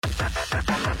What's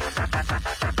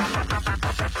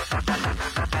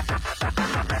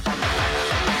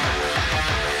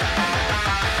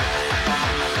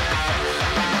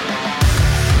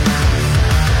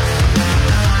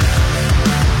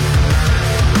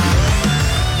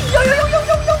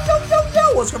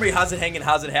going on? How's it hanging?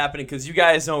 How's it happening? Because you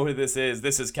guys know who this is.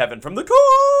 This is Kevin from the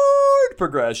Chord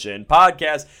Progression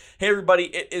Podcast. Hey, everybody.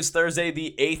 It is Thursday,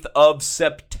 the 8th of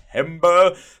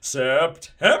September.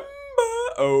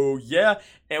 Oh, yeah.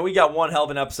 And we got one hell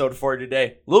of an episode for you today.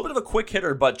 A little bit of a quick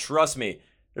hitter, but trust me,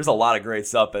 there's a lot of great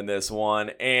stuff in this one.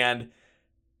 And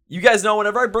you guys know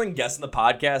whenever I bring guests in the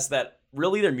podcast that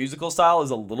really their musical style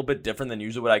is a little bit different than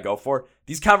usually what I go for,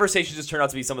 these conversations just turn out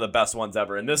to be some of the best ones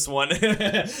ever. And this one,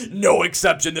 no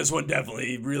exception. This one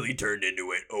definitely really turned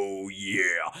into it. Oh,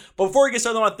 yeah. But before we get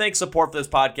started, I want to thank support for this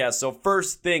podcast. So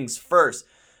first things first,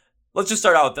 let's just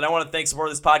start out with it. I want to thank support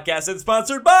for this podcast. It's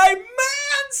sponsored by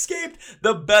Manscaped,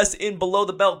 the best in below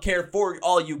the belt care for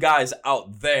all you guys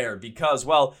out there. Because,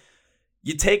 well,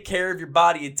 you take care of your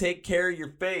body, you take care of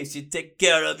your face, you take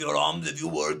care of your arms if you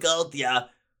work out, yeah.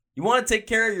 You want to take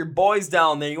care of your boys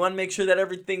down there. You want to make sure that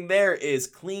everything there is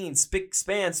clean, spick,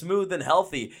 span, smooth, and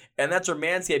healthy. And that's where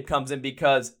Manscaped comes in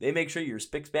because they make sure you're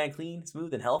spick, span, clean,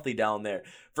 smooth, and healthy down there.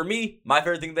 For me, my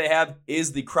favorite thing they have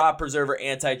is the Crop Preserver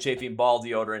Anti-Chafing Ball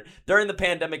Deodorant. During the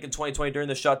pandemic in 2020, during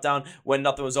the shutdown, when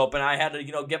nothing was open, I had to,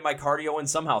 get my cardio in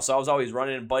somehow. So I was always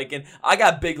running and biking. I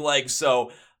got big legs,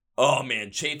 so, oh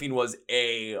man, chafing was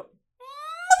if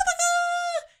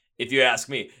you ask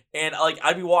me. And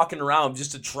I'd be walking around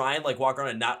just to try and walk around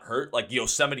and not hurt, like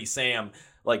Yosemite Sam,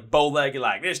 bow-legged,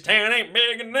 this town ain't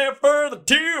big enough for the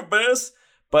two of us.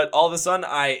 But all of a sudden,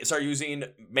 I started using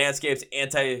Manscaped's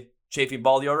anti-chafing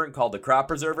ball deodorant called the Crop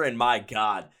Preserver, and my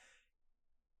God,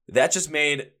 that just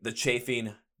made the chafing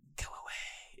go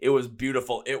away. It was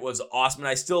beautiful. It was awesome, and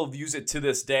I still use it to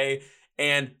this day.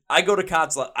 And I go to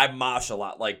concerts, I mosh a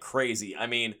lot like crazy. I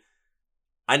mean,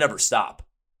 I never stop.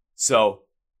 So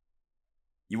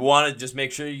you want to just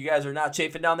make sure you guys are not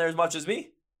chafing down there as much as me?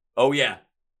 Oh, yeah.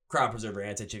 Crop Preserver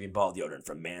Anti-Chafing Ball Deodorant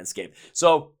from Manscaped.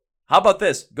 So how about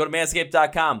this? Go to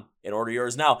manscaped.com and order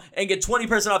yours now and get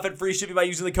 20% off and free shipping by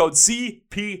using the code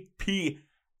CPP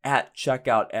at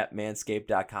checkout at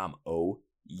manscaped.com. Oh,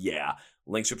 yeah.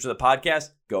 Links to the podcast.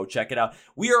 Go check it out.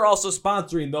 We are also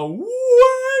sponsoring the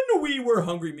When We Were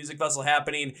Hungry Music Festival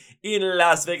happening in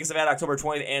Las Vegas, Nevada, October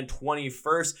 20th and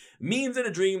 21st. Memes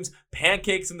and Dreams,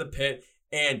 Pancakes in the Pit.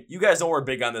 And you guys know we're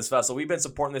big on this festival. We've been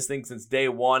supporting this thing since day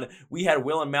one. We had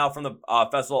Will and Mal from the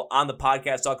festival on the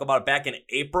podcast talk about it back in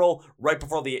April, right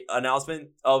before the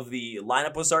announcement of the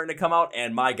lineup was starting to come out.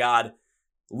 And my God,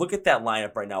 look at that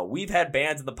lineup right now. We've had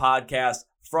bands in the podcast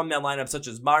from that lineup such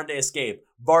as Modern Day Escape,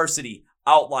 Varsity,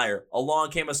 Outlier,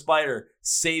 Along Came a Spider,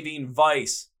 Saving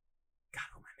Vice. God,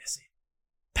 who am I missing?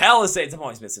 Palisades. I'm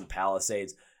always missing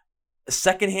Palisades.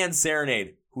 Secondhand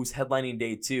Serenade, who's headlining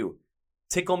day 2.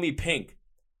 Tickle Me Pink.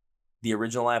 The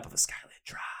original lineup of A Skylit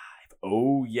Drive.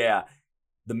 Oh, yeah.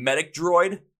 The Medic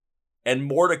Droid and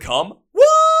more to come. What?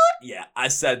 Yeah, I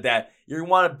said that. You're going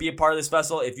to want to be a part of this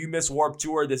festival. If you miss Warped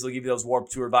Tour, this will give you those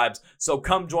Warped Tour vibes. So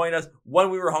come join us. When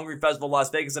We Were Hungry Festival,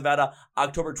 Las Vegas, Nevada,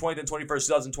 October 20th and 21st,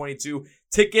 2022.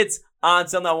 Tickets on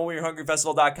sale now at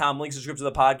whenwewerehungryfestival.com. Links in the description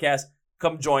of the podcast.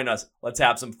 Come join us. Let's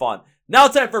have some fun. Now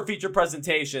time for a feature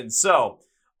presentation. So,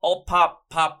 alt pop,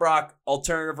 pop rock,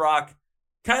 alternative rock,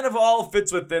 kind of all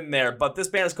fits within there, but this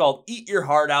band is called Eat Your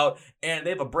Heart Out, and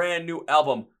they have a brand new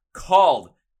album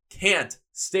called Can't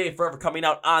Stay Forever coming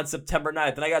out on September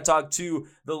 9th. And I got to talk to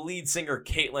the lead singer,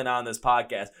 Caitlin, on this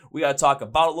podcast. We got to talk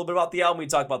about a little bit about the album. We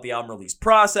talk about the album release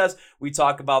process. We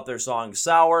talk about their song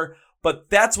Sour.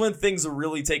 But that's when things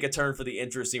really take a turn for the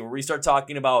interesting, where we start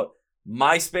talking about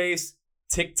MySpace,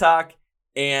 TikTok,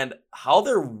 and how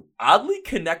they're oddly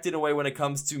connected in a way when it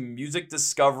comes to music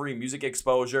discovery, music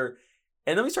exposure.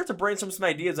 And then we start to brainstorm some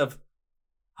ideas of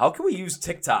how can we use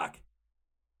TikTok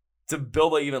to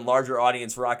build an even larger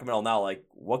audience for rock and metal now?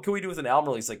 What can we do with an album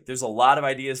release? There's a lot of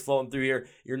ideas floating through here.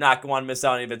 You're not going to want to miss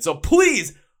out on any of it. So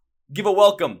please give a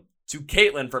welcome to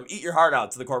Caitlin from Eat Your Heart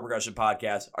Out to the Chord Progression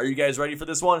Podcast. Are you guys ready for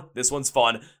this one? This one's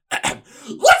fun.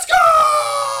 Let's go!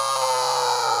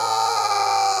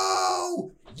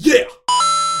 Yeah!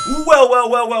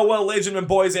 Well, ladies and gentlemen,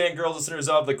 boys and girls, listeners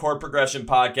of the Chord Progression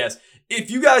Podcast. If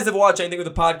you guys have watched anything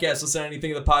with the podcast, listen to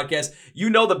anything with the podcast, you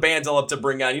know the bands I love to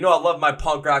bring on. You know I love my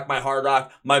punk rock, my hard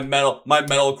rock, my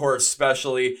metalcore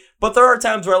especially. But there are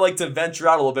times where I like to venture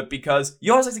out a little bit because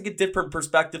you always like to get different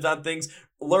perspectives on things,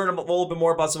 learn a little bit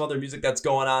more about some other music that's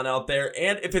going on out there.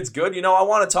 And if it's good, I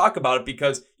want to talk about it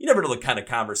because you never know the kind of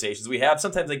conversations we have.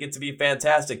 Sometimes they get to be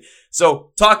fantastic.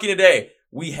 So talking today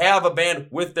we have a band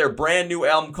with their brand new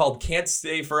album called Can't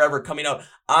Stay Forever coming out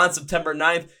on September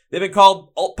 9th. They've been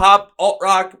called alt pop, alt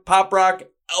rock, pop rock,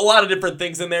 a lot of different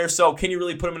things in there. So can you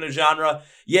really put them in a genre?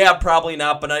 Yeah, probably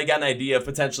not. But now you got an idea of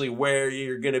potentially where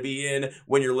you're going to be in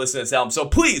when you're listening to this album. So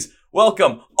please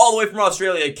welcome all the way from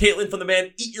Australia, Caitlin from the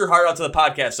band Eat Your Heart Out to the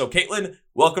podcast. So Caitlin,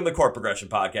 welcome to the Chord Progression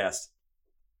Podcast.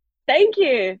 Thank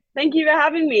you. Thank you for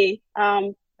having me.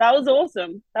 That was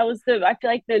awesome. That was I feel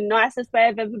like the nicest way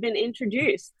I've ever been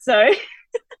introduced. So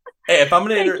hey, if I'm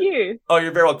going to thank you. Oh,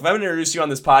 you're very welcome. If I'm going to introduce you on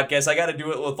this podcast, I got to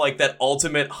do it with like that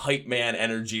ultimate hype man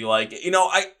energy. Like, you know,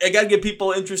 I got to get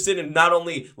people interested in not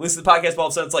only listen to the podcast, but all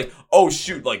of a sudden it's like, oh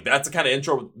shoot, like that's the kind of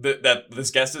intro that this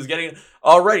guest is getting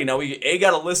already. Now we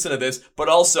got to listen to this, but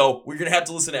also we're going to have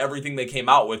to listen to everything they came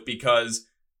out with, because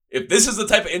if this is the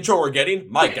type of intro we're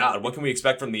getting, my God, what can we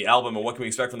expect from the album and what can we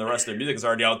expect from the rest of their music is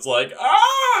already out? It's like,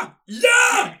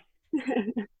 yeah!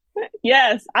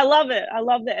 Yes, I love it. I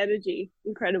love the energy.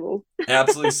 Incredible.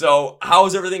 Absolutely. So how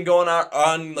is everything going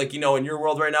on, like, you know, in your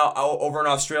world right now, over in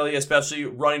Australia, especially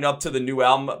running up to the new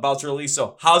album about to release?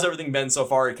 So how's everything been so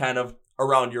far kind of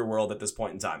around your world at this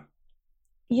point in time?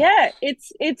 Yeah,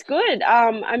 it's good.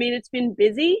 I mean, it's been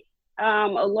busy. A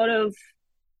lot of,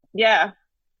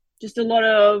 just a lot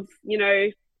of, you know,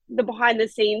 the behind the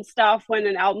scenes stuff when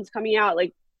an album's coming out,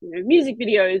 like, you know, music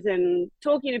videos and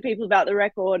talking to people about the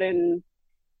record and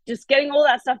just getting all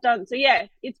that stuff done. So yeah,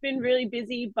 it's been really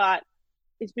busy, but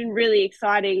it's been really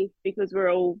exciting because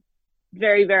we're all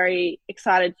very, very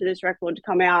excited for this record to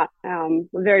come out.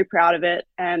 We're very proud of it.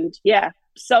 And yeah,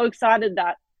 so excited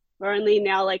that we're only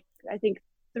now, like, I think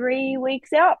 3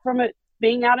 weeks out from it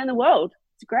being out in the world.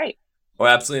 It's great. Oh,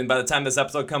 absolutely. And by the time this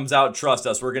episode comes out, trust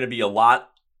us, we're going to be a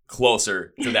lot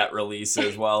closer to that release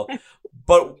as well.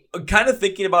 But kind of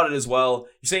thinking about it as well,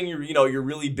 you're saying you're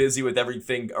really busy with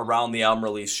everything around the album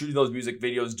release, shooting those music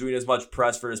videos, doing as much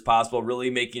press for it as possible, really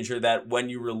making sure that when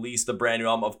you release the brand new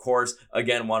album, of course,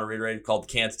 again, want to reiterate, called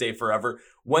Can't Stay Forever.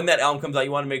 When that album comes out,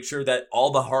 you want to make sure that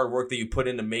all the hard work that you put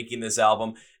into making this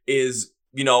album is,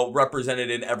 you know,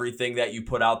 represented in everything that you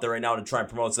put out there right now to try and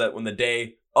promote, so that when the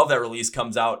day of that release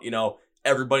comes out, you know,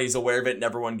 everybody's aware of it and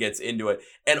everyone gets into it.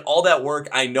 And all that work,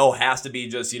 I know, has to be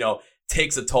just, you know,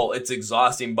 takes a toll. It's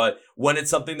exhausting. But when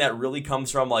it's something that really comes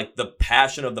from like the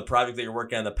passion of the project that you're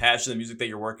working on, the passion of the music that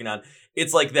you're working on,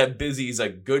 it's like that busy is a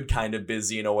good kind of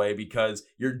busy in a way, because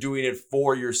you're doing it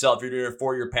for yourself. You're doing it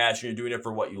for your passion. You're doing it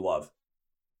for what you love.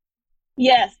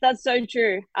 Yes, that's so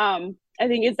true. I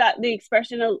think is that the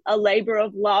expression of a labor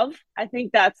of love. I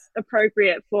think that's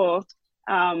appropriate for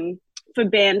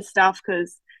band stuff,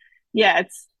 because yeah,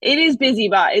 it is busy,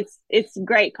 but it's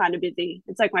great kind of busy.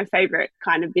 It's like my favorite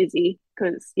kind of busy,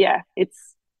 because yeah,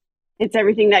 it's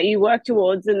everything that you work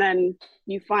towards, and then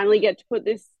you finally get to put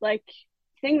this like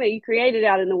thing that you created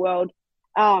out in the world.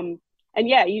 And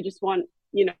yeah, you just want,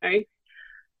 you know,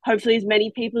 hopefully as many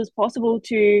people as possible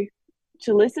to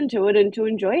listen to it and to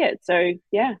enjoy it. So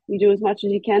yeah, you do as much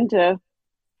as you can to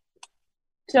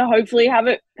hopefully have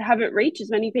it reach as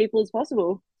many people as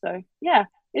possible. So yeah,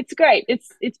 it's great.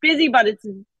 It's busy, but it's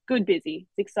good busy.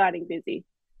 It's exciting busy.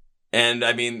 And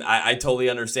I mean, I totally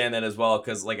understand that as well,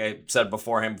 because like I said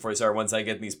beforehand, before I started, once I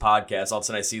get in these podcasts, all of a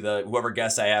sudden I see whoever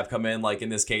guests I have come in, like in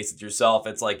this case, it's yourself.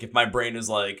 It's like, if my brain is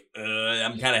like,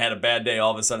 I'm kind of had a bad day,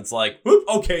 all of a sudden it's like, whoop,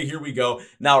 okay, here we go.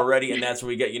 Now we're ready. And that's where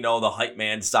we get, you know, the hype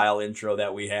man style intro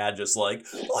that we had, just like,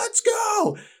 let's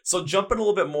go. So jumping a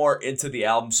little bit more into the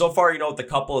album. So far, you know, with the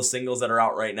couple of singles that are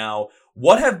out right now,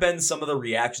 what have been some of the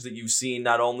reactions that you've seen,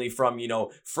 not only from, you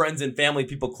know, friends and family,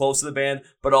 people close to the band,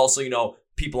 but also, you know,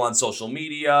 people on social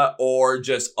media or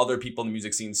just other people in the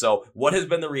music scene? So what has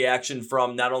been the reaction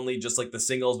from not only just like the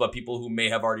singles, but people who may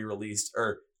have already released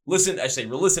or listened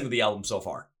to the album so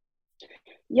far?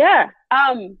 Yeah.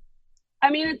 I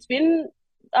mean, it's been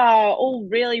all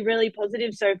really, really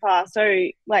positive so far. So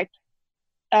like,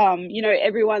 you know,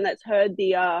 everyone that's heard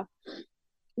the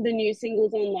new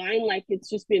singles online, like, it's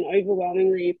just been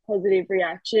overwhelmingly positive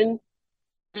reaction.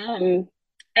 And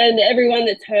everyone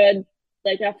that's heard,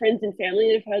 like our friends and family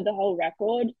that have heard the whole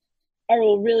record, are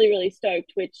all really, really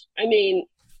stoked, which, I mean,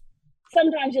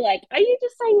 sometimes you're like, are you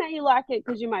just saying that you like it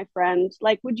because you're my friend?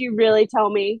 Like, would you really tell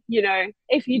me, you know,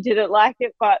 if you didn't like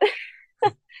it? But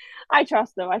I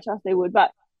trust them. I trust they would.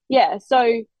 But yeah,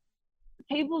 so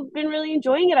people have been really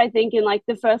enjoying it, I think. And like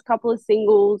the first couple of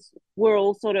singles were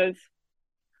all sort of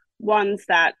ones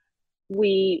that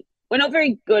we're not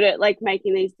very good at like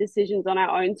making these decisions on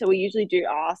our own, so we usually do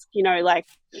ask, you know, like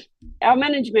our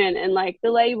management and like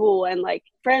the label and like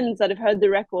friends that have heard the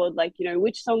record, like, you know,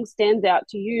 which song stands out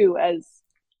to you as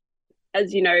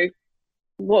you know,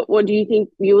 what do you think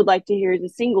you would like to hear as a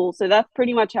single? So that's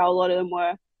pretty much how a lot of them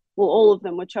were, well, all of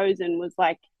them were chosen, was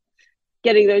like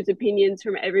getting those opinions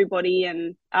from everybody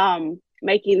and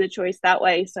making the choice that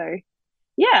way. So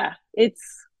yeah, it's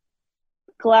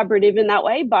collaborative in that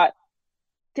way. But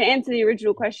to answer the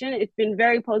original question, it's been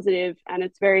very positive and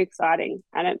it's very exciting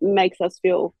and it makes us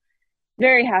feel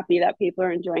very happy that people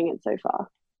are enjoying it so far.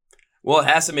 Well, it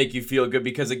has to make you feel good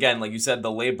because, again, like you said,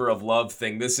 the labor of love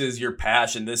thing, this is your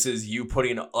passion. This is you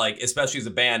putting, like, especially as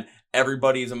a band,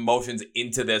 everybody's emotions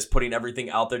into this, putting everything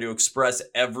out there to express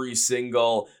every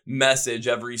single message,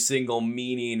 every single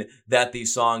meaning that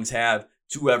these songs have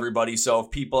to everybody. So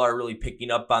if people are really picking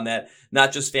up on that,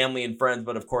 not just family and friends,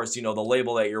 but of course, you know, the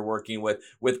label that you're working with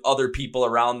other people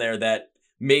around there that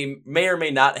may or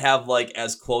may not have like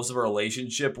as close of a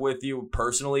relationship with you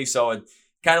personally. So it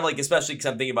kind of like, especially because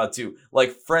I'm thinking about too,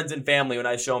 like friends and family, when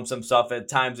I show them some stuff at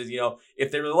times, is, you know, if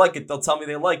they really like it, they'll tell me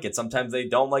they like it. Sometimes they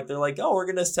don't like, they're like, oh, we're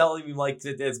going to tell you like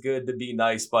it. It's good to be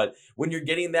nice. But when you're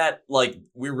getting that, like,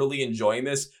 we're really enjoying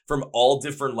this from all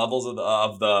different levels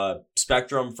of the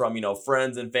spectrum, from, you know,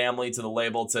 friends and family to the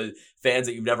label to fans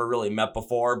that you've never really met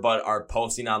before, but are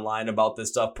posting online about this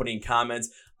stuff, putting comments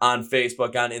on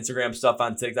Facebook, on Instagram, stuff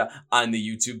on TikTok, on the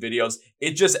YouTube videos.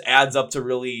 It just adds up to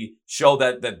really show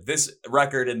that this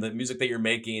record and the music that you're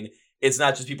making, it's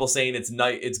not just people saying it's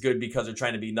nice, it's good because they're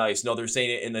trying to be nice. No, they're saying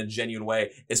it in a genuine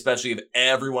way, especially if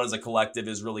everyone as a collective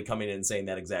is really coming in and saying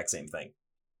that exact same thing.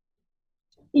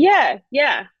 Yeah,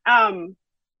 yeah.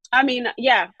 I mean,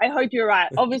 yeah, I hope you're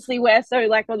right. Obviously, we're so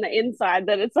like on the inside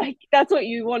that it's like that's what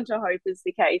you want to hope is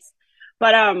the case.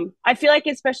 But I feel like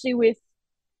especially with,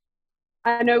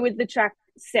 I know with the track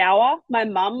Sour, my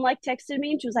mum like texted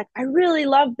me and she was like, I really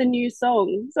love the new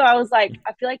song. So I was like,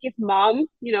 I feel like if mum,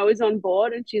 you know, is on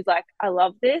board and she's like, I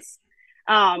love this,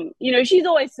 you know, she's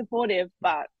always supportive,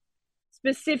 but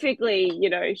specifically, you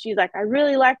know, she's like, I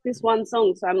really like this one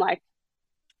song. So I'm like,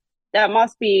 that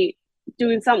must be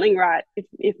doing something right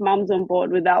if mum's on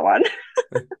board with that one.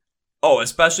 Oh,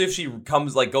 especially if she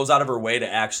comes, like, goes out of her way to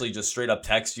actually just straight up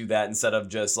text you that instead of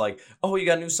just like, oh, you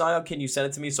got a new song out? Can you send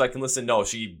it to me so I can listen? No,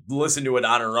 she listened to it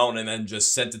on her own and then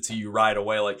just sent it to you right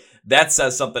away. Like, that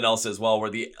says something else as well,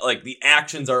 where the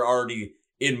actions are already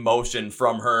in motion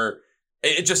from her.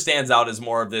 It just stands out as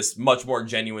more of this much more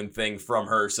genuine thing from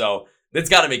her. So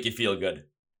it's got to make you feel good.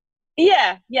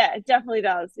 Yeah, yeah, it definitely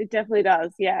does. It definitely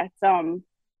does. Yeah,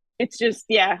 it's just,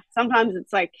 yeah, sometimes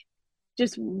it's like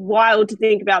just wild to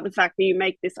think about the fact that you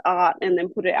make this art and then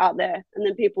put it out there and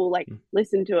then people like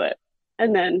listen to it.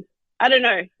 And then I don't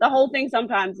know, the whole thing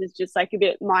sometimes is just like a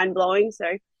bit mind blowing. So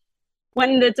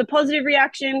when it's a positive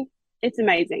reaction, it's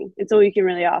amazing. It's all you can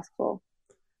really ask for.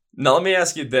 Now, let me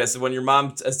ask you this. When your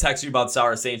mom texted you about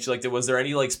Sour, saying she liked it, was there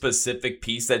any like specific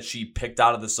piece that she picked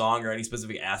out of the song or any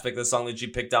specific aspect of the song that she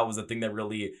picked out was the thing that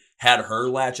really had her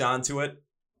latch onto it?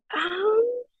 Um,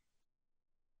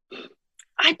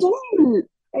 I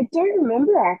don't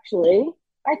remember actually.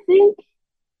 I think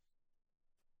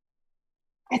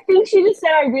I think she just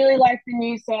said I really like the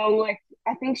new song. Like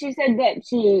I think she said that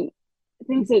she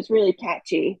thinks it's really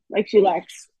catchy. Like she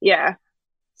likes, yeah,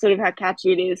 sort of how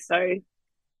catchy it is. So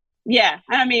yeah,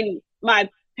 and I mean, my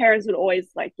parents would always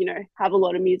like, you know, have a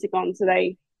lot of music on, so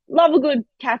they love a good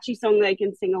catchy song they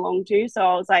can sing along to. So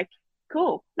I was like,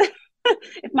 cool.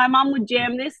 If my mum would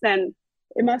jam this, then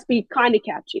it must be kind of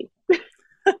catchy.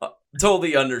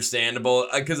 Totally understandable.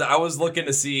 Because I was looking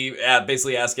to see,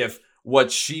 basically ask if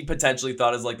what she potentially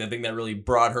thought is like the thing that really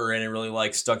brought her in and really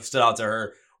like stood out to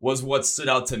her was what stood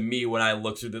out to me when I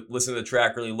listened to the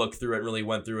track, really looked through it, really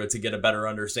went through it to get a better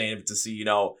understanding of it, to see, you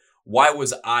know, why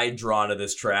was I drawn to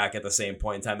this track at the same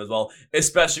point in time as well?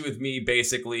 Especially with me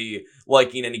basically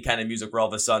liking any kind of music where all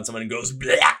of a sudden someone goes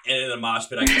blah, and in a mosh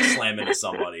pit I can slam into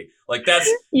somebody. Like that's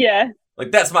Yeah.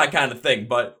 like that's my kind of thing.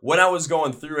 But when I was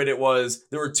going through it,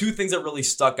 there were two things that really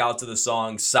stuck out to the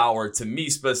song Sour to me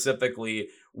specifically,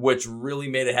 which really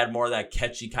made it had more of that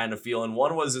catchy kind of feel. And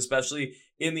one was especially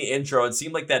in the intro, it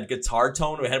seemed like that guitar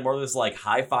tone, it had more of this like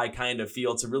hi-fi kind of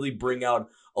feel to really bring out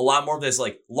a lot more of this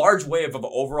like large wave of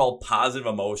overall positive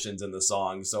emotions in the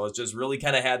song. So it just really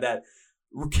kind of had that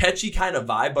catchy kind of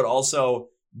vibe, but also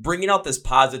bringing out this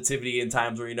positivity in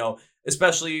times where, you know,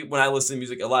 especially when I listen to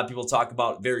music, a lot of people talk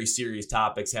about very serious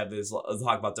topics, have this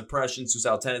talk about depression,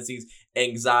 suicidal tendencies,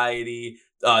 anxiety,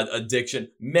 addiction,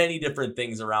 many different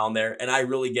things around there. And I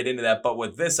really get into that. But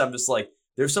with this, I'm just like,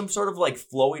 there's some sort of like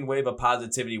flowing wave of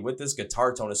positivity with this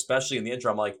guitar tone, especially in the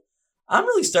intro. I'm like, I'm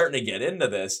really starting to get into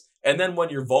this. And then when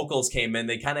your vocals came in,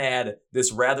 they kind of had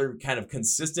this rather kind of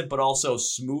consistent but also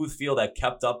smooth feel that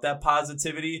kept up that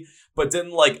positivity, but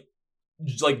didn't like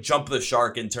like jump the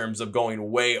shark in terms of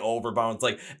going way overbound. It's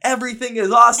like everything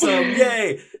is awesome,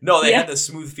 yay! No, they had the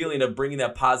smooth feeling of bringing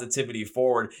that positivity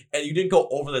forward, and you didn't go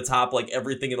over the top like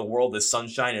everything in the world is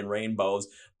sunshine and rainbows.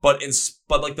 But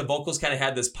like the vocals kind of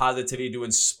had this positivity to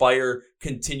inspire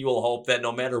continual hope that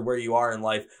no matter where you are in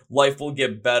life, life will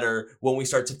get better when we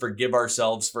start to forgive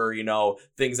ourselves for,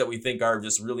 things that we think are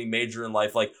just really major in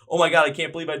life. Like, oh my God, I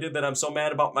can't believe I did that. I'm so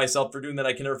mad about myself for doing that.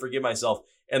 I can never forgive myself.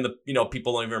 And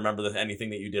people don't even remember anything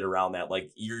that you did around that.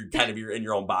 Like you're in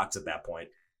your own box at that point.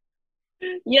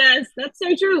 Yes, that's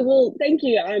so true. Well, thank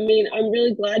you. I mean, I'm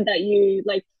really glad that you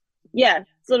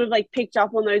sort of like picked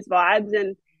up on those vibes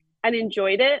and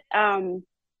enjoyed it. And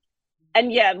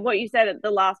yeah, what you said at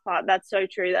the last part, that's so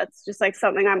true. That's just like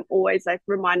something I'm always like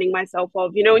reminding myself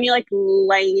of. When you're like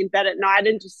laying in bed at night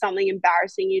and just something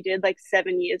embarrassing you did like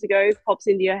 7 years ago pops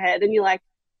into your head and you're like,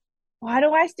 why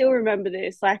do I still remember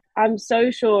this? Like, I'm so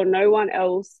sure no one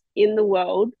else in the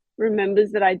world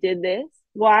remembers that I did this.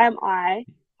 Why am I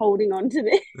holding on to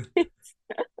this?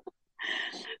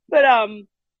 But I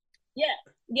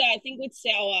think with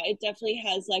Sour, it definitely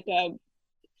has like a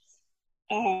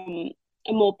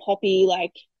more poppy,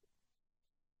 like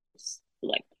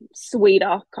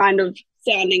sweeter kind of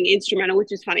sounding instrumental,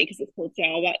 which is funny because it's called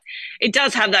Sour, but it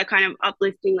does have that kind of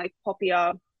uplifting, like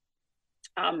poppier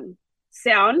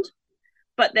sound.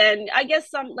 But then I guess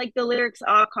some like the lyrics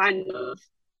are kind of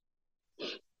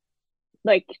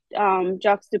like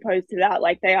juxtaposed to that,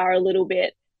 like they are a little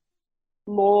bit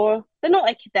more, they're not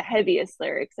like the heaviest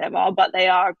lyrics ever, but they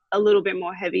are a little bit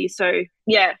more heavy. So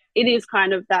yeah, it is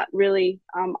kind of that really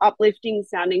uplifting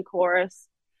sounding chorus,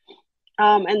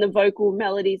 and the vocal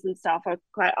melodies and stuff are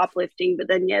quite uplifting, but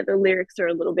then the lyrics are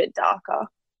a little bit darker.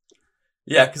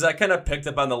 Yeah, because I kind of picked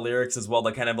up on the lyrics as well,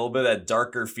 that kind of a little bit of that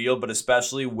darker feel, but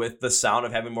especially with the sound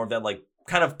of having more of that like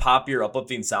kind of poppier,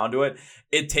 uplifting sound to it,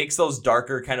 it takes those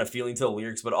darker kind of feeling to the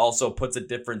lyrics, but also puts a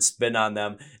different spin on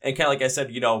them. And kind of like I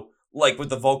said, like with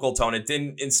the vocal tone, it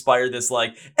didn't inspire this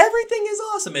like everything is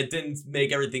awesome. It didn't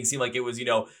make everything seem like it was,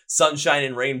 sunshine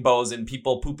and rainbows and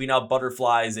people pooping out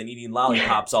butterflies and eating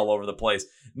lollipops all over the place.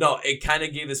 No, it kind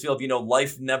of gave this feel of,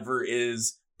 life never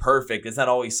is perfect. It's not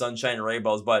always sunshine and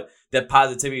rainbows, but that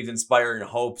positivity is inspiring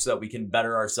hope so that we can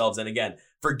better ourselves. And again,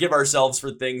 forgive ourselves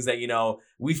for things that,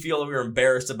 we feel that we're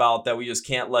embarrassed about, that we just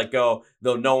can't let go,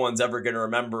 though no one's ever going to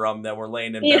remember them, that we're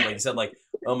laying in bed, like you said, like,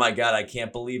 oh my God, I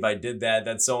can't believe I did that.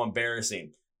 That's so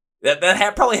embarrassing.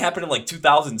 That probably happened in like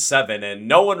 2007, and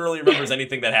no one really remembers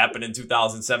anything that happened in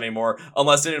 2007 anymore,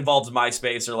 unless it involves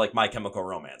MySpace or like My Chemical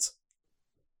Romance.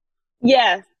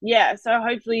 Yeah. So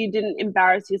hopefully you didn't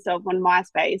embarrass yourself on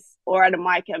MySpace or at a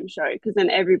MyChem show, because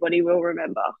then everybody will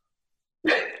remember.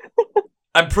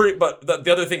 But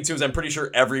the other thing too is I'm pretty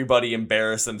sure everybody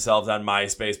embarrassed themselves on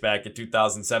MySpace back in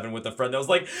 2007 with a friend that was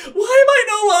like, why am I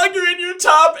no longer in your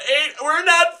top 8? We're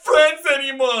not friends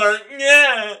anymore.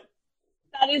 Yeah.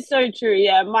 That is so true.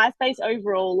 Yeah. MySpace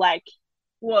overall like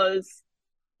was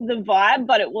the vibe,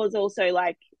 but it was also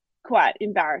like quite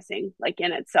embarrassing like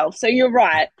in itself. So you're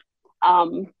right.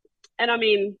 And I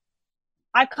mean,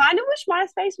 I kind of wish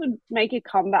MySpace would make a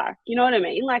comeback. You know what I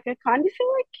mean? Like I kind of feel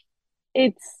like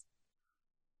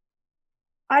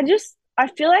I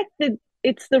feel like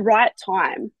it's the right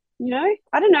time,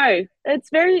 I don't know.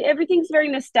 Everything's very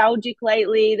nostalgic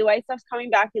lately. The way stuff's coming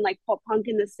back in like pop punk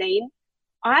in the scene.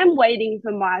 I'm waiting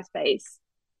for MySpace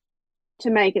to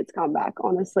make its comeback,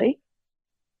 honestly.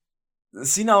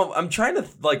 See, now I'm trying to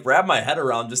like wrap my head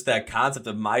around just that concept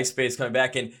of MySpace coming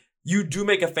back, and you do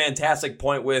make a fantastic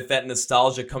point with that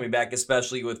nostalgia coming back,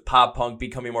 especially with pop punk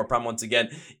becoming more prominent once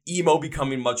again, emo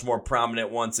becoming much more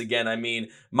prominent once again. I mean,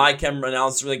 MyChem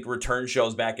announced like return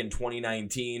shows back in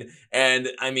 2019, and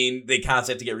I mean, they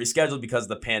constantly have to get rescheduled because of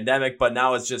the pandemic, but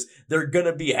now it's just, they're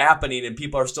gonna be happening, and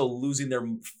people are still losing their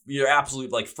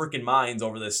absolute like freaking minds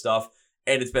over this stuff.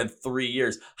 And it's been 3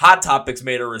 years. Hot Topics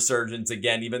made a resurgence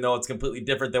again, even though it's completely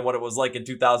different than what it was like in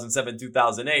 2007,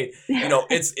 2008.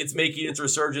 It's making its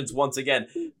resurgence once again.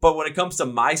 But when it comes to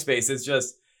MySpace, it's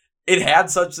just, it had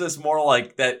such this more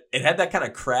like that, it had that kind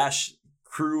of crash,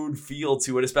 crude feel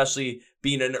to it, especially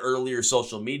being an earlier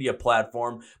social media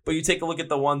platform. But you take a look at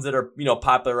the ones that are,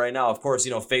 popular right now. Of course,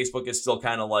 Facebook is still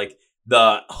kind of like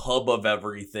the hub of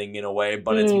everything in a way,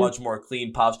 but it's much more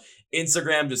clean pops.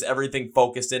 Instagram, just everything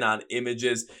focused in on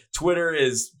images.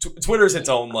 Twitter's its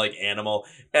own like animal.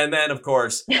 And then of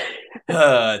course,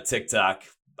 TikTok.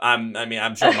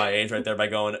 I'm showing my age right there by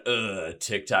going,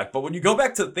 TikTok. But when you go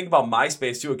back to think about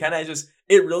MySpace too, it kind of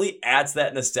it really adds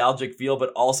that nostalgic feel, but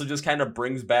also just kind of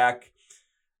brings back,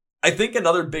 I think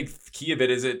another big key of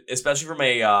it is especially from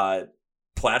a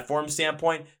platform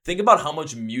standpoint, think about how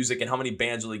much music and how many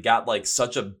bands really got like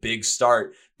such a big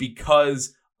start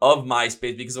because of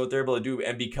MySpace, because of what they're able to do,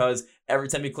 and because every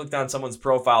time you clicked on someone's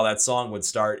profile, that song would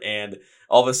start, and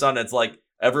all of a sudden it's like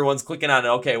everyone's clicking on it.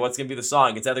 Okay, what's gonna be the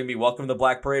song? It's either gonna be "Welcome to the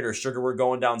Black Parade" or "Sugar We're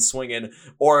Going Down Swinging,"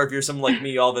 or if you're someone like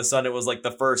me, all of a sudden it was like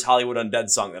the first Hollywood Undead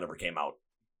song that ever came out.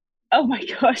 Oh my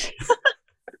gosh.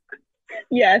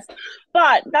 Yes.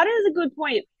 But that is a good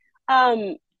point.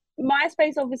 Um,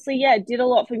 MySpace obviously, yeah, did a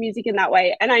lot for music in that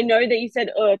way. And I know that you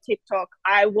said, oh, TikTok.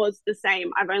 I was the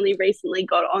same. I've only recently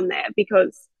got on there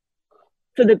because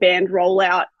for the band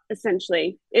rollout,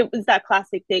 essentially, it was that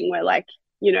classic thing where, like,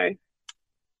 you know,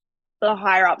 the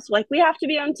higher ups were like, we have to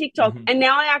be on TikTok. Mm-hmm. And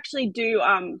now I actually do,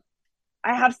 I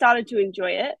have started to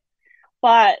enjoy it.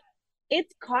 But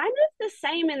it's kind of the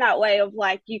same in that way of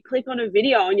like you click on a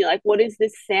video and you're like, what is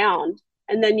this sound?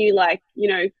 And then you like, you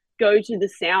know, go to the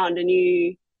sound and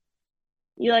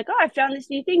you're like, oh, I found this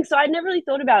new thing. So I never really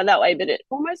thought about it that way, but it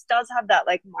almost does have that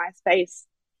like MySpace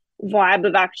vibe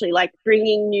of actually like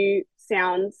bringing new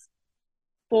sounds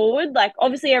forward. Like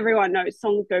obviously everyone knows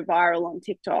songs go viral on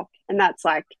TikTok, and that's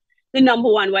like the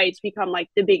number one way to become like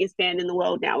the biggest band in the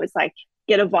world now is like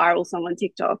get a viral song on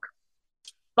TikTok.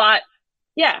 But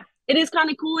yeah, it is kind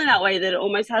of cool in that way that it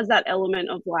almost has that element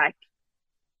of like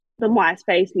the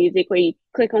MySpace music where you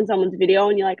click on someone's video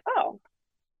and you're like, oh,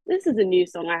 this is a new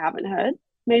song I haven't heard.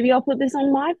 Maybe I'll put this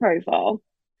on my profile.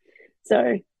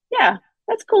 So yeah,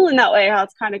 that's cool in that way how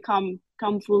it's kind of come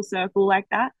full circle like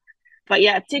that. But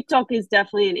yeah, TikTok is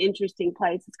definitely an interesting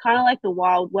place. It's kind of like the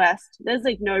Wild West. There's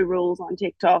like no rules on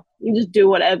TikTok. You just do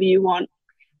whatever you want,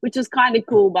 which is kind of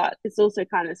cool, but it's also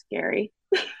kind of scary.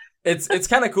 It's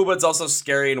kind of cool, but it's also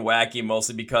scary and wacky,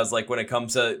 mostly because like when it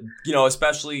comes to, you know,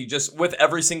 especially just with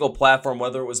every single platform,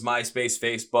 whether it was MySpace,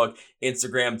 Facebook,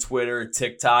 Instagram, Twitter,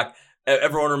 TikTok,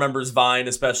 everyone remembers Vine,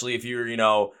 especially if you're, you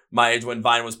know, my age when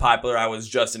Vine was popular. I was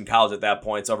just in college at that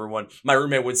point. So everyone, my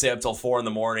roommate would stay up till 4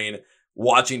 a.m.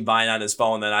 watching Vine on his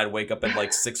phone. Then I'd wake up at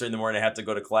like 6 in the morning. I have to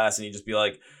go to class, and he'd just be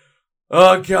like,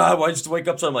 oh God, why just wake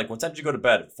up? So I'm like, what time did you go to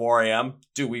bed? 4 a.m.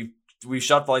 Dude, we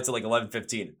shut flights at like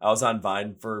 11:15. I was on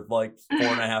Vine for like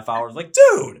 4.5 hours. Like,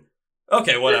 dude,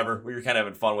 okay, whatever. We were kind of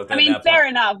having fun with it. I mean, at that fair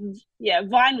point. enough. Yeah,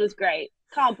 Vine was great.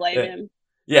 Can't blame him.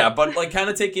 Yeah, but like kind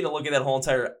of taking a look at that whole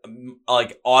entire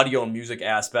like audio and music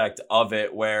aspect of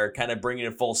it, where kind of bringing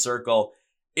it full circle,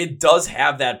 it does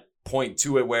have that point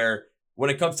to it where when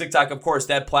it comes to TikTok, of course,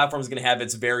 that platform is going to have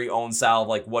its very own style of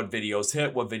like what videos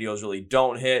hit, what videos really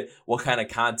don't hit, what kind of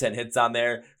content hits on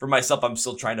there. For myself, I'm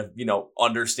still trying to, you know,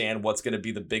 understand what's going to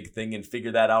be the big thing and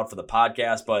figure that out for the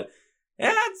podcast. But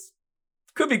yeah, it's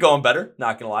could be going better,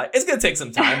 not gonna lie. It's gonna take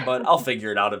some time, but I'll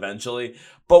figure it out eventually.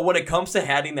 But when it comes to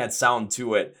adding that sound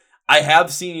to it, I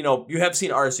have seen, you know, you have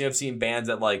seen artists, you have seen bands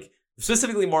that like,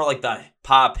 specifically more like the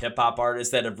pop, hip hop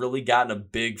artists that have really gotten a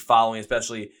big following,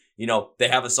 especially, you know, they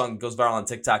have a song that goes viral on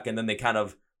TikTok and then they kind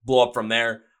of blow up from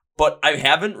there. But I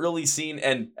haven't really seen,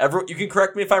 and you can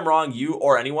correct me if I'm wrong, you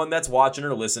or anyone that's watching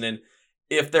or listening,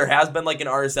 if there has been like an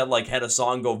artist that like had a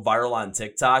song go viral on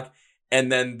TikTok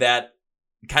and then that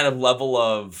kind of level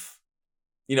of,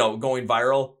 you know, going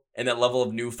viral and that level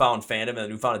of newfound fandom and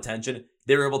newfound attention,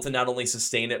 they were able to not only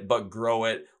sustain it, but grow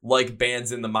it like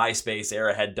bands in the MySpace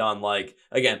era had done. Like,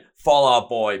 again, Fall Out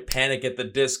Boy, Panic at the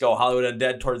Disco, Hollywood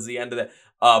Undead towards the end of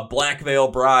that, Black Veil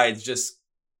Brides. Just,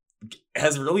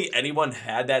 has really anyone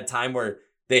had that time where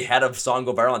they had a song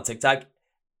go viral on TikTok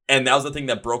and that was the thing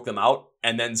that broke them out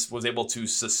and then was able to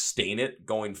sustain it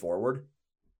going forward?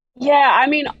 Yeah, I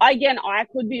mean, again, I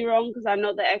could be wrong because I'm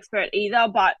not the expert either,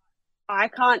 but I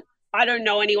don't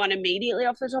know anyone immediately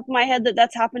off the top of my head that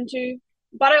that's happened to.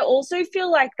 But I also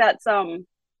feel like that's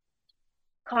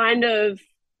kind of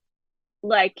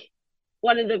like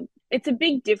it's a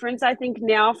big difference I think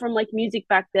now from like music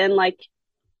back then. Like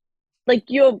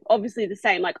you're obviously the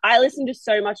same. Like I listen to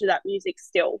so much of that music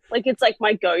still. Like it's like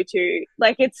my go-to.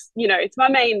 Like it's, you know, it's my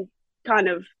main kind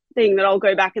of thing that I'll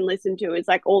go back and listen to is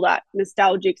like all that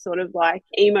nostalgic sort of like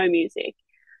emo music.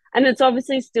 And it's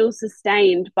obviously still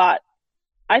sustained, but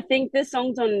I think there's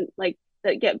songs on like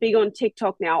that get big on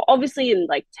TikTok now. Obviously in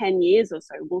like 10 years or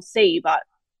so, we'll see, but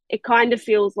it kind of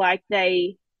feels like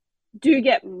they do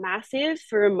get massive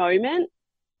for a moment,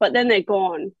 but then they're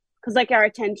gone. Because like our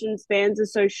attention spans are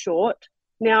so short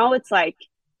now. It's like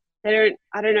they don't,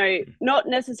 I don't know, not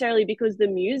necessarily because the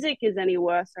music is any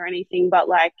worse or anything, but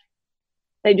like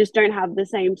they just don't have the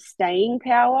same staying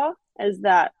power as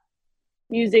that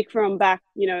music from back,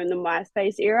 you know, in the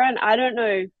MySpace era. And I don't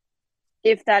know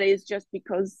if that is just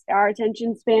because our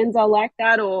attention spans are like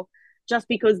that or just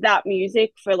because that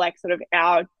music for like sort of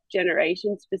our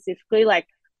generation specifically, like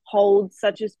holds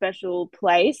such a special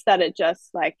place that it just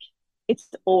like it's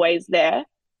always there.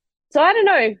 So I don't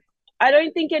know. I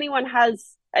don't think anyone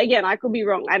has, again, I could be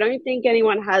wrong. I don't think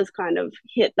anyone has kind of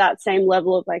hit that same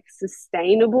level of like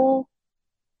sustainable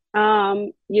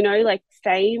like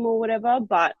fame or whatever,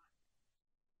 but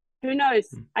who knows?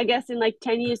 I guess in like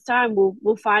 10 years time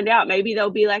we'll find out. Maybe there'll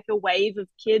be like a wave of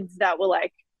kids that were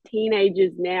like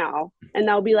teenagers now and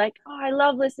they'll be like, "Oh, I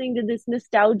love listening to this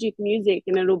nostalgic music,"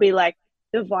 and it'll be like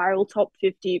the viral top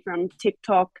 50 from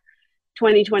TikTok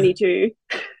 2022.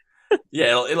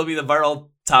 Yeah, it'll be the viral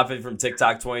topic from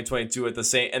TikTok 2022 at the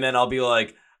same, and then I'll be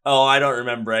like, "Oh, I don't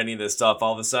remember any of this stuff."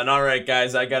 All of a sudden, all right,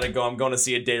 guys, I gotta go. I'm going to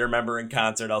see a Day to Remember in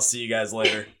concert. I'll see you guys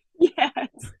later. Yes,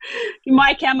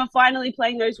 Mike Hammer finally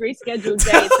playing those rescheduled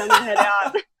dates. I'm gonna head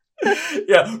out.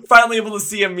 Yeah, finally able to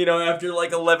see him, after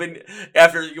like 11,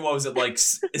 after, what was it, like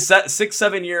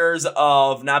 6-7 years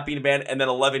of not being a band, and then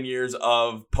 11 years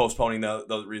of postponing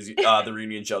the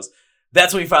reunion shows.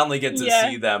 That's when we finally get to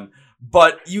see them.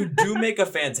 But you do make a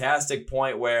fantastic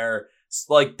point where,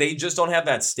 like, they just don't have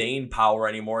that staying power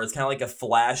anymore. It's kind of like a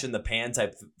flash in the pan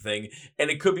type thing.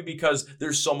 And it could be because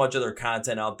there's so much other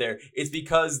content out there. It's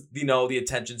because, the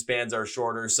attention spans are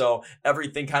shorter. So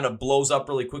everything kind of blows up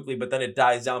really quickly, but then it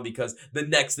dies down because the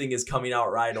next thing is coming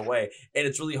out right away. And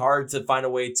it's really hard to find a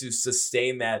way to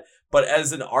sustain that. But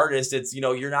as an artist, it's,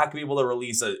 you're not going to be able to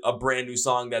release a brand new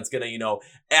song that's going to,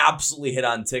 absolutely hit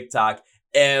on TikTok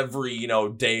every,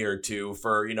 day or two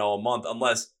for, a month,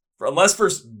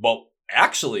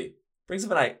 actually, brings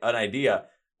up an idea.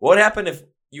 What would happen if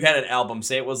you had an album,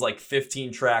 say it was like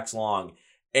 15 tracks long,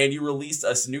 and you released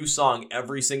a new song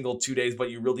every single 2 days,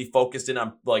 but you really focused in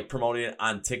on like promoting it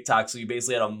on TikTok, so you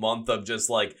basically had a month of just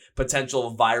like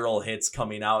potential viral hits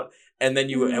coming out, and then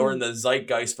you were in the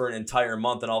zeitgeist for an entire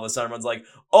month, and all of a sudden everyone's like,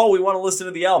 "Oh, we want to listen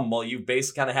to the album." Well, you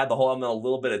basically kind of had the whole album in a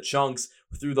little bit of chunks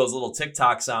through those little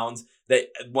TikTok sounds that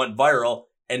went viral.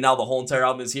 And now the whole entire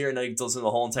album is here, and now you can listen to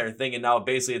the whole entire thing. And now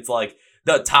basically it's like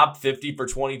the top 50 for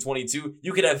 2022.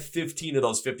 You could have 15 of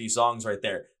those 50 songs right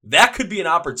there. That could be an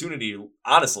opportunity,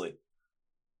 honestly.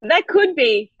 That could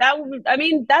be.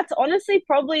 That's honestly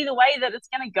probably the way that it's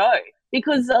going to go.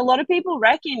 Because a lot of people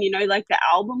reckon, like the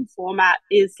album format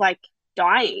is like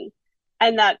dying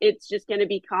and that it's just going to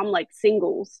become like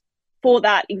singles for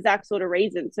that exact sort of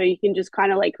reason. So you can just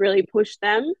kind of like really push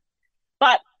them.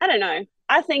 But I don't know.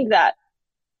 I think that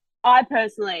I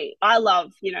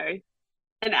love,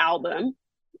 an album.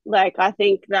 Like, I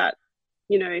think that,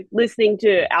 listening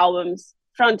to albums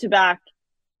front to back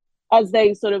as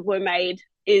they sort of were made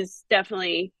is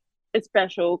definitely a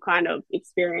special kind of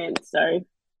experience. So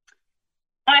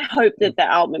I hope that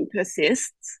the album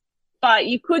persists, but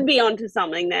you could be onto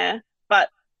something there. But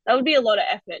that would be a lot of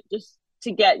effort just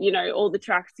to get, all the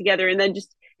tracks together, and then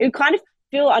just, it would kind of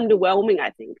feel underwhelming, I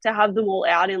think, to have them all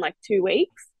out in like 2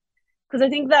 weeks. Because I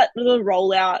think that the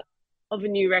rollout of a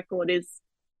new record it's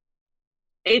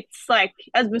like,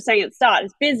 as we were saying at the start,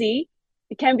 it's busy,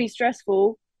 it can be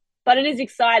stressful, but it is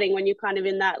exciting when you're kind of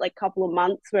in that like couple of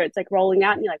months where it's like rolling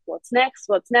out and you're like, what's next?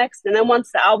 And then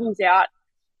once the album's out,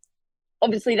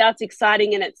 obviously that's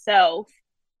exciting in itself,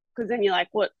 because then you're like,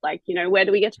 what, like, where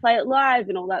do we get to play it live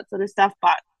and all that sort of stuff.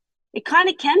 But it kind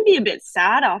of can be a bit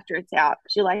sad after it's out,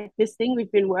 because you're like, this thing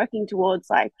we've been working towards,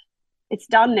 like, it's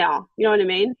done now. You know what I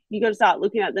mean? You got to start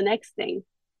looking at the next thing.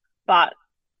 But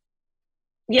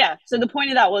yeah, so the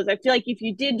point of that was, I feel like if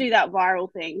you did do that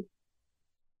viral thing,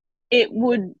 it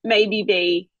would maybe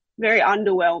be very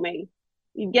underwhelming.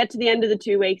 You'd get to the end of the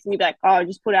 2 weeks and you'd be like, "Oh, I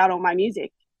just put out all my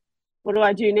music. What do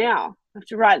I do now? I have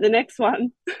to write the next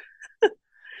one."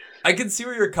 I can see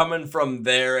where you're coming from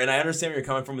there, and I understand where you're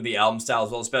coming from with the album style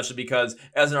as well, especially because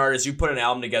as an artist, you put an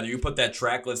album together, you put that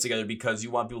track list together because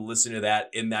you want people to listen to that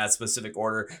in that specific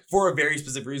order for a very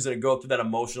specific reason, to go through that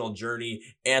emotional journey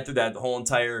and through that whole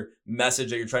entire message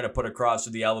that you're trying to put across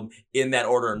through the album in that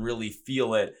order and really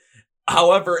feel it.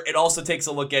 However, it also takes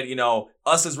a look at,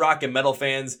 us as rock and metal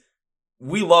fans.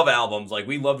 We love albums, like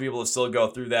we love to be able to still go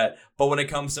through that, but when it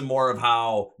comes to more of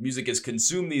how music is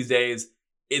consumed these days,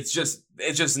 it's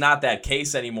just not that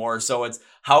case anymore. So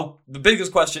the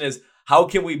biggest question is, how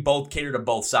can we both cater to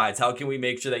both sides? How can we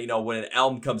make sure that, when an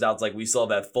album comes out, it's like we still have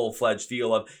that full-fledged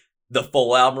feel of the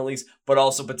full album release, but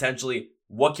also potentially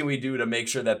what can we do to make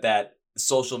sure that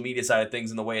social media side of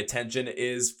things and the way attention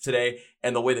is today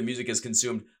and the way the music is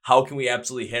consumed, how can we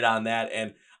absolutely hit on that?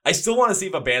 And I still want to see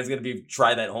if a band's going to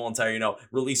try that whole entire,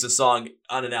 release a song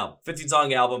on an album,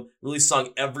 15-song album, release a song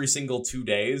every single 2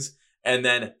 days, and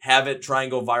then have it try and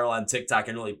go viral on TikTok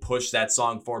and really push that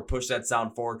song forward, push that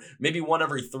sound forward, maybe one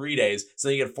every 3 days, so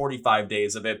you get 45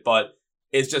 days of it. But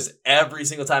it's just every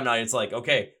single time now, it's like,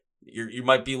 okay, You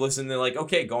might be listening to like,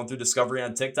 okay, going through Discovery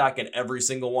on TikTok, and every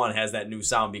single one has that new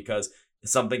sound because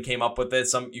something came up with it.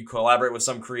 You collaborate with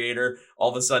some creator.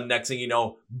 All of a sudden, next thing you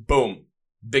know, boom,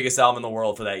 biggest album in the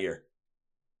world for that year.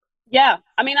 Yeah,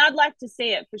 I mean, I'd like to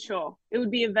see it for sure. It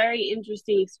would be a very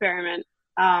interesting experiment.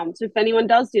 So if anyone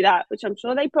does do that, which I'm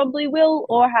sure they probably will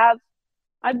or have,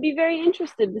 I'd be very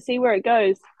interested to see where it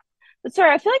goes. But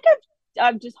sorry, I feel like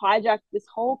I've just hijacked this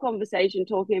whole conversation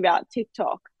talking about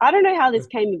TikTok. I don't know how this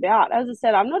came about. As I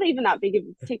said, I'm not even that big of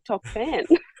a TikTok fan.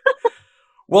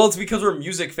 Well, it's because we're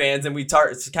music fans, and we're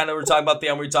talking about the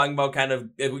album. We're talking about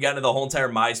we got into the whole entire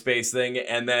MySpace thing,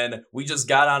 and then we just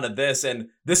got onto this. And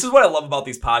this is what I love about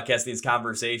these podcasts, these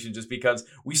conversations, just because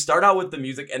we start out with the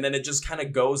music, and then it just kind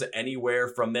of goes anywhere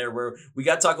from there. Where we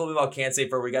got to talk a little bit about Can't Stay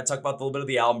Forever. We got to talk about a little bit of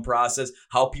the album process,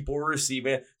 how people were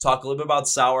receiving it. Talk a little bit about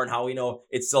Sour and how we know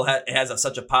it still it has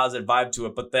such a positive vibe to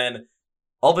it. But then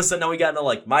all of a sudden now we got into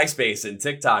like MySpace and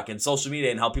TikTok and social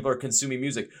media and how people are consuming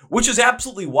music, which is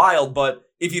absolutely wild. But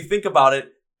if you think about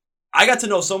it, I got to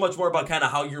know so much more about kind of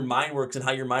how your mind works and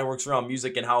how your mind works around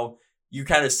music and how you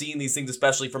kind of seeing these things,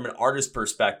 especially from an artist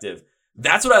perspective.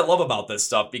 That's what I love about this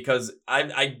stuff, because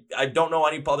I don't know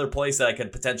any other place that I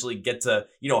could potentially get to,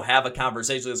 have a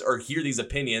conversation with this or hear these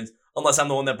opinions unless I'm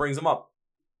the one that brings them up.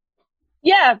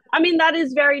 Yeah, I mean, that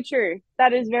is very true.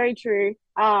 That is very true.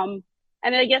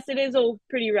 And I guess it is all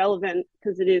pretty relevant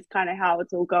because it is kind of how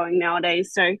it's all going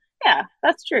nowadays. So yeah,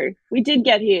 that's true. We did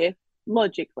get here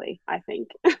logically, I think.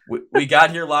 we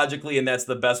got here logically, and that's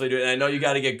the best way to do it. And I know you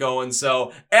got to get going.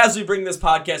 So as we bring this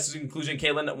podcast to conclusion,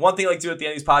 Caitlin, one thing I like to do at the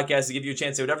end of these podcasts is to give you a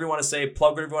chance to say whatever you want to say,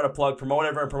 plug whatever you want to plug, promote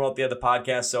whatever and promote the other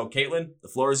podcast. So Caitlin, the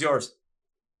floor is yours.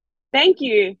 Thank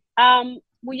you. Well,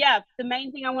 yeah, the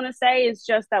main thing I want to say is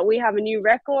just that we have a new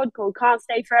record called Can't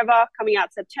Stay Forever coming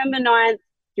out September 9th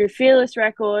through Fearless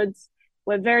Records.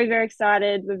 We're very, very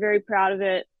excited. We're very proud of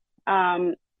it.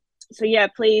 So yeah,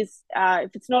 please,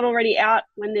 if it's not already out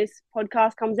when this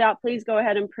podcast comes out, please go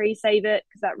ahead and pre-save it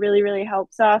because that really, really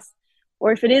helps us.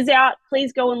 Or if it is out,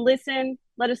 please go and listen.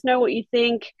 Let us know what you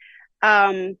think.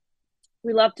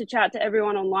 We love to chat to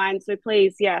everyone online. So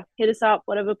please, yeah, hit us up,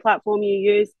 whatever platform you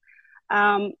use.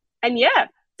 And yeah,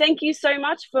 thank you so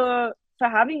much for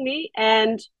having me.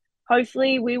 And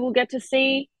hopefully we will get to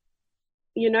see,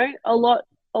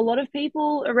 a lot of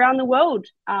people around the world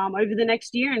over the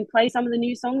next year and play some of the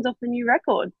new songs off the new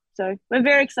record. So we're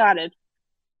very excited.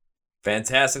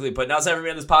 Fantastically put. Now it's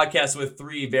everybody on this podcast with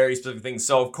 3 very specific things.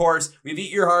 So, of course, we've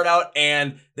Eat Your Heart Out,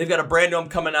 and they've got a brand new album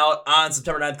coming out on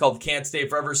September 9th called Can't Stay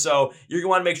Forever. So you're going to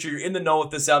want to make sure you're in the know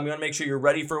with this album. You want to make sure you're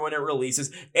ready for when it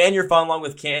releases, and you're following along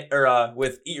with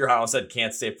with Eat Your Heart Out. I said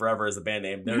Can't Stay Forever as the band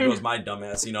name. There goes my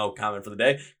dumbass, comment for the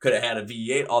day. Could have had a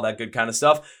V8, all that good kind of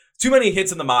stuff. Too many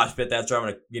hits in the mosh pit. That's where I'm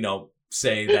going to,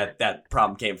 say that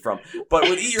problem came from. But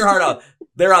with Eat Your Heart Out,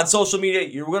 they're on social media.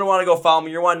 You're going to want to go follow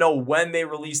them. You're going to want to know when they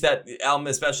release that album,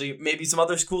 especially maybe some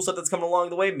other cool stuff that's coming along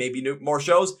the way, maybe more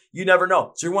shows. You never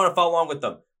know. So you want to follow along with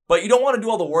them. But you don't want to do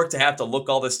all the work to have to look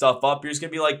all this stuff up. You're just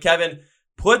going to be like, Kevin,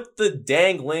 put the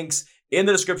dang links in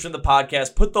the description of the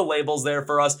podcast. Put the labels there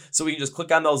for us so we can just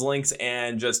click on those links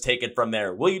and just take it from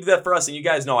there. Will you do that for us? And you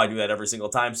guys know I do that every single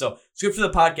time. So description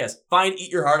of the podcast. Find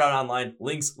Eat Your Heart Out online.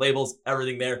 Links, labels,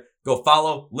 everything there. Go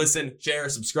follow, listen, share,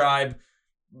 subscribe,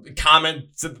 comment,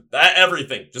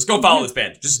 everything. Just go follow this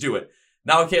band. Just do it.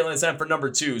 Now, Caitlin, it's time for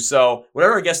number 2. So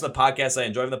whenever I guest on the podcast, I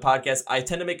enjoy the podcast. I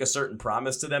tend to make a certain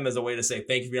promise to them as a way to say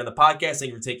thank you for being on the podcast.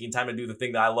 Thank you for taking time to do the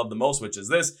thing that I love the most, which is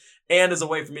this. And as a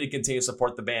way for me to continue to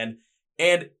support the band.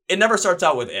 And it never starts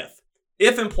out with if.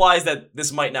 If implies that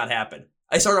this might not happen.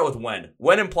 I start out with when.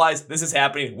 When implies this is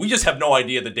happening. We just have no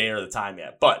idea the day or the time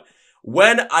yet. But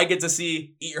when I get to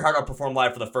see Eat Your Heart Out perform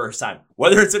live for the first time,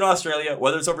 whether it's in Australia,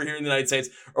 whether it's over here in the United States,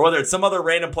 or whether it's some other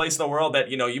random place in the world that,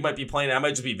 you might be playing, I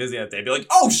might just be busy that day. Be like,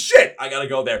 oh shit, I gotta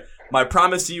go there. My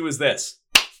promise to you is this.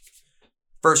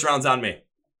 First round's on me.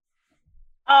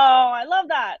 Oh, I love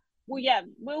that. Well, yeah,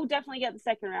 we'll definitely get the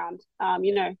second round.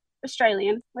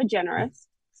 Australian, we're generous.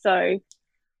 So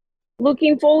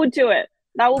looking forward to it.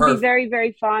 That will be very,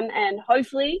 very fun. And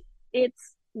hopefully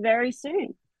it's very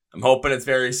soon. I'm hoping it's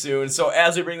very soon. So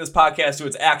as we bring this podcast to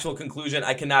its actual conclusion,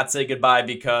 I cannot say goodbye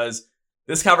because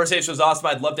this conversation was awesome.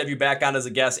 I'd love to have you back on as a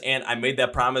guest, and I made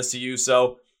that promise to you.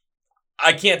 So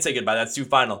I can't say goodbye. That's too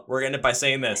final. We're going to end it by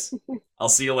saying this. I'll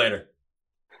see you later.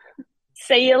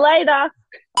 See you later.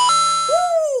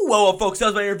 Well, folks, that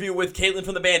was my interview with Caitlin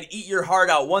from the band Eat Your Heart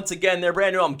Out. Once again, their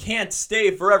brand new album, Can't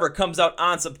Stay Forever, comes out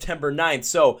on September 9th.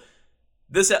 So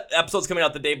this episode's coming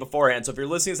out the day beforehand. So if you're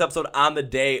listening to this episode on the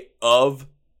day of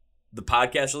the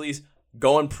podcast release,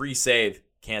 go and pre-save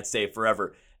Can't Stay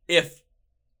Forever. If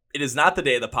it is not the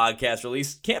day of the podcast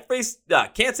release. Can't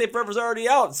Say Forever's already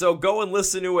out, so go and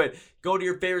listen to it. Go to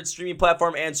your favorite streaming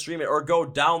platform and stream it, or go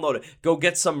download it. Go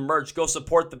get some merch. Go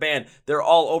support the band. They're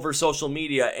all over social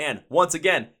media. And once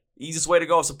again, easiest way to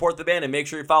go support the band and make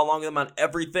sure you follow along with them on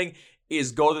everything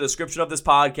is go to the description of this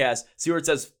podcast, see where it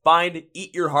says find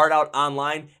Eat Your Heart Out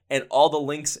online, and all the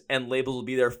links and labels will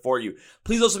be there for you.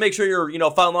 Please also make sure you're,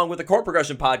 following along with the Chord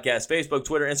Progression Podcast, Facebook,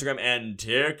 Twitter, Instagram, and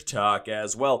TikTok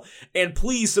as well. And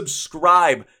please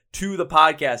subscribe to the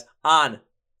podcast on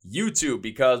YouTube,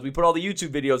 because we put all the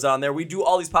YouTube videos on there. We do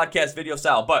all these podcast video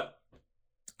style, but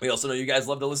we also know you guys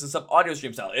love to listen to stuff audio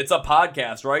stream style. It's a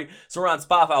podcast, right? So we're on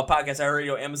Spotify, Podcast,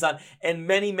 iHeartRadio, Amazon, and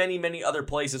many, many, many other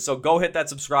places. So go hit that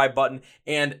subscribe button.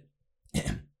 And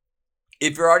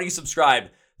if you're already subscribed,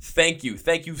 thank you.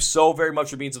 Thank you so very much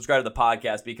for being subscribed to the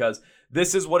podcast, because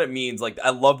this is what it means. Like,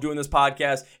 I love doing this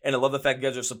podcast, and I love the fact you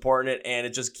guys are supporting it, and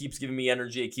it just keeps giving me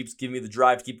energy. It keeps giving me the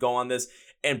drive to keep going on this.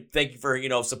 And thank you for,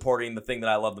 supporting the thing that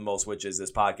I love the most, which is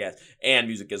this podcast and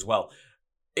music as well.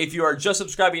 If you are just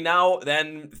subscribing now,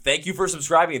 then thank you for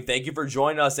subscribing. Thank you for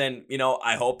joining us. And,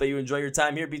 I hope that you enjoy your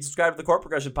time here. Be subscribed to the Chord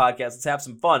Progression Podcast. Let's have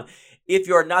some fun. If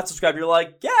you are not subscribed, you're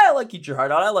like, yeah, I like Eat Your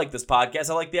Heart Out. I like this podcast.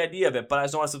 I like the idea of it, but I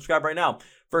just don't want to subscribe right now.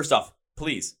 First off,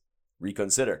 please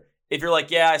reconsider. If you're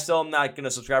like, yeah, I still am not going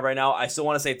to subscribe right now, I still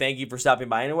want to say thank you for stopping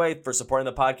by anyway, for supporting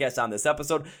the podcast on this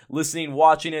episode, listening,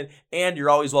 watching it, and you're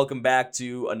always welcome back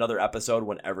to another episode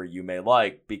whenever you may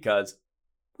like, because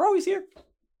we're always here.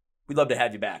 We'd love to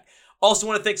have you back. Also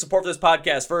want to thank support for this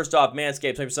podcast. First off,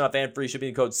 Manscaped, 20% off and free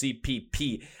shipping, code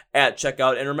CPP at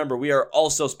checkout. And remember, we are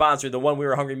also sponsoring the When We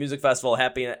Were Hungry Music Festival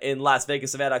happening in Las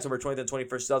Vegas, Nevada, October 20th and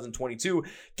 21st, 2022.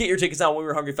 Get your tickets on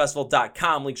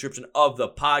whenwewerehungryfestival.com, link description of the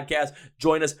podcast.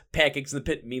 Join us, Pancakes in the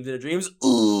Pit, Memes and Dreams.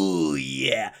 Ooh,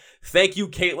 yeah. Thank you,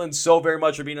 Caitlin, so very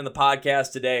much for being on the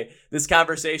podcast today. This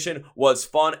conversation was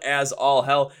fun as all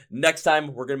hell. Next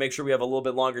time, we're going to make sure we have a little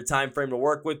bit longer time frame to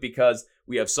work with, because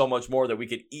we have so much more that we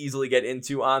could easily get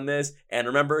into on this. And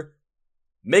remember,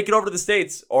 make it over to the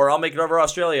States, or I'll make it over to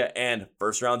Australia, and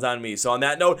first round's on me. So on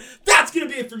that note, that's going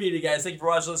to be it for me today, guys. Thank you for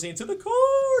watching and listening to the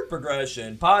Chord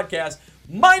Progression Podcast.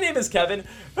 My name is Kevin, and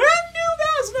you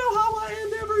guys know how I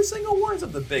end every single words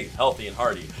of the big, healthy, and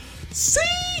hearty. See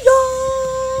ya!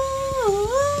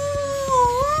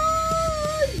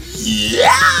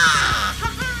 Yeah!